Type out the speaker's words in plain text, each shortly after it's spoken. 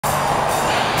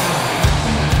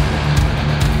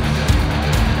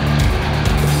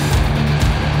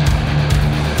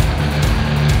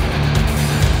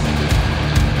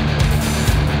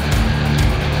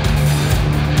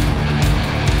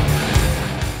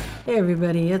Hey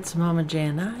everybody, it's Mama J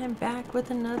and I'm back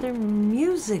with another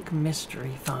music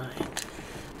mystery find.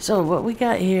 So what we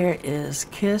got here is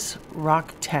Kiss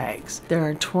Rock tags. There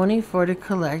are 24 to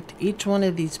collect. Each one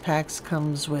of these packs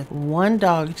comes with one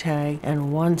dog tag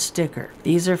and one sticker.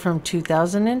 These are from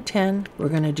 2010. We're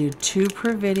going to do 2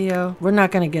 per video. We're not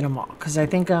going to get them all because I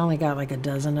think I only got like a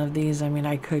dozen of these. I mean,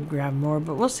 I could grab more,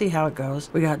 but we'll see how it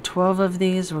goes. We got 12 of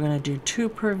these. We're going to do 2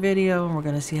 per video and we're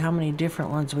going to see how many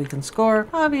different ones we can score.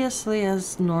 Obviously,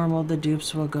 as normal, the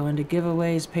dupes will go into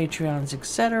giveaways, Patreons,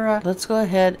 etc. Let's go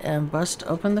ahead and bust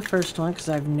open the first one because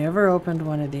I've never opened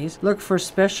one of these. Look for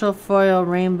special foil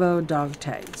rainbow dog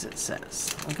tags, it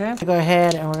says. Okay, go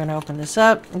ahead and we're going to open this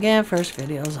up. Again, first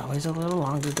video is always a little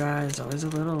longer, guys. Always a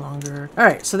little longer. All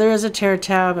right, so there is a tear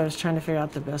tab. I was trying to figure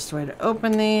out the best way to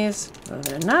open these. So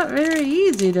they're not very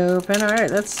easy to open. All right,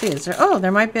 let's see. Is there? Oh,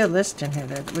 there might be a list in here.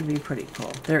 That would be pretty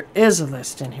cool. There is a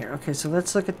list in here. Okay, so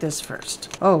let's look at this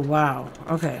first. Oh, wow.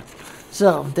 Okay.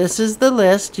 So this is the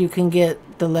list. You can get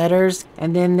the letters,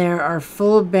 and then there are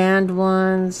full band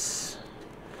ones.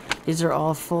 These are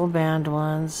all full band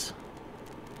ones.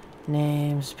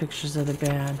 Names, pictures of the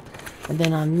band. And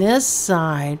then on this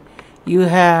side, you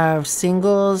have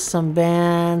singles, some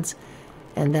bands,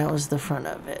 and that was the front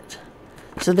of it.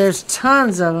 So there's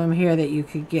tons of them here that you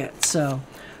could get. So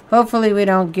hopefully we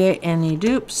don't get any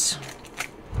dupes.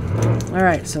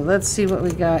 Alright, so let's see what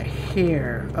we got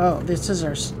here. Oh, this is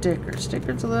our sticker.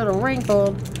 Sticker's a little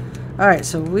wrinkled. Alright,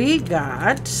 so we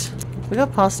got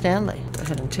Paul Stanley. Go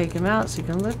ahead and take him out so you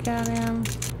can look at him.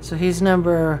 So he's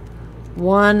number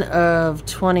 1 of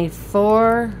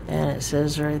 24. And it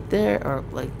says right there, or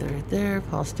like right there,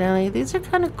 Paul Stanley. These are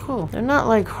kind of cool. They're not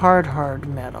like hard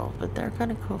metal, but they're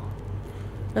kind of cool.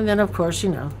 And then, of course, you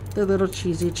know, the little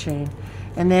cheesy chain.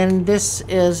 And then this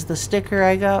is the sticker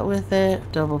I got with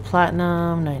it. Double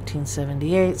platinum,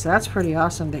 1978. So that's pretty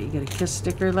awesome that you get a Kiss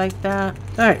sticker like that.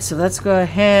 All right, so let's go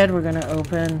ahead. We're going to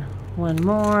open one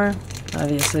more.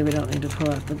 Obviously, we don't need to pull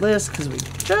out the list because we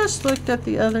just looked at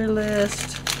the other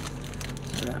list.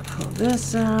 So we're going to pull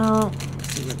this out.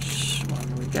 Let's see which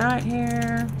one we got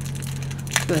here.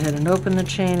 Go ahead and open the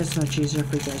chain. It's much easier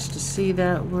for you guys to see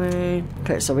that way.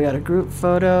 Okay, so we got a group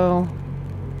photo.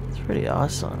 It's pretty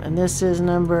awesome. And this is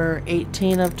number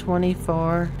 18 of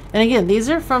 24. And again, these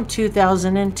are from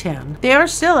 2010. They are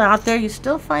still out there. You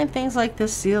still find things like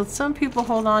this sealed. Some people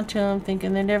hold on to them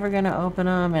thinking they're never going to open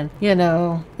them. And, you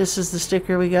know, this is the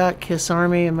sticker we got. Kiss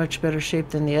Army in much better shape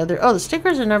than the other. Oh, the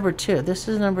stickers are number 2. This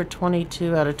is number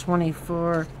 22 out of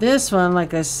 24. This one,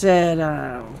 like I said,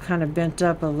 kind of bent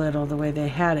up a little the way they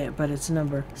had it. But it's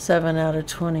number 7 out of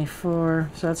 24.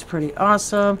 So that's pretty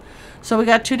awesome. So we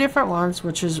got 2 different ones,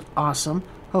 which is awesome.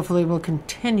 Hopefully we'll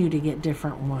continue to get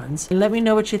different ones. And let me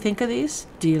know what you think of these.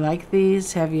 Do you like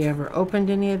these? Have you ever opened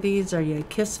any of these? Are you a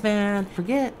Kiss fan?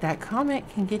 Forget that comment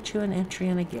can get you an entry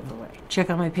in a giveaway. Check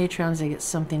out my Patreons. I get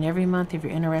something every month. If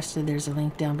you're interested, there's a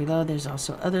link down below. There's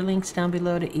also other links down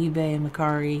below to eBay and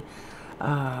Mercari,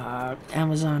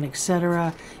 Amazon,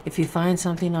 etc. If you find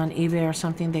something on eBay or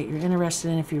something that you're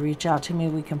interested in, if you reach out to me,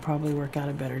 we can probably work out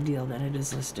a better deal than it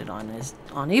is listed on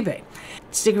eBay.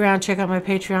 Stick around, check out my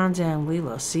Patreons, and we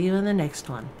will see you in the next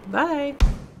one. Bye.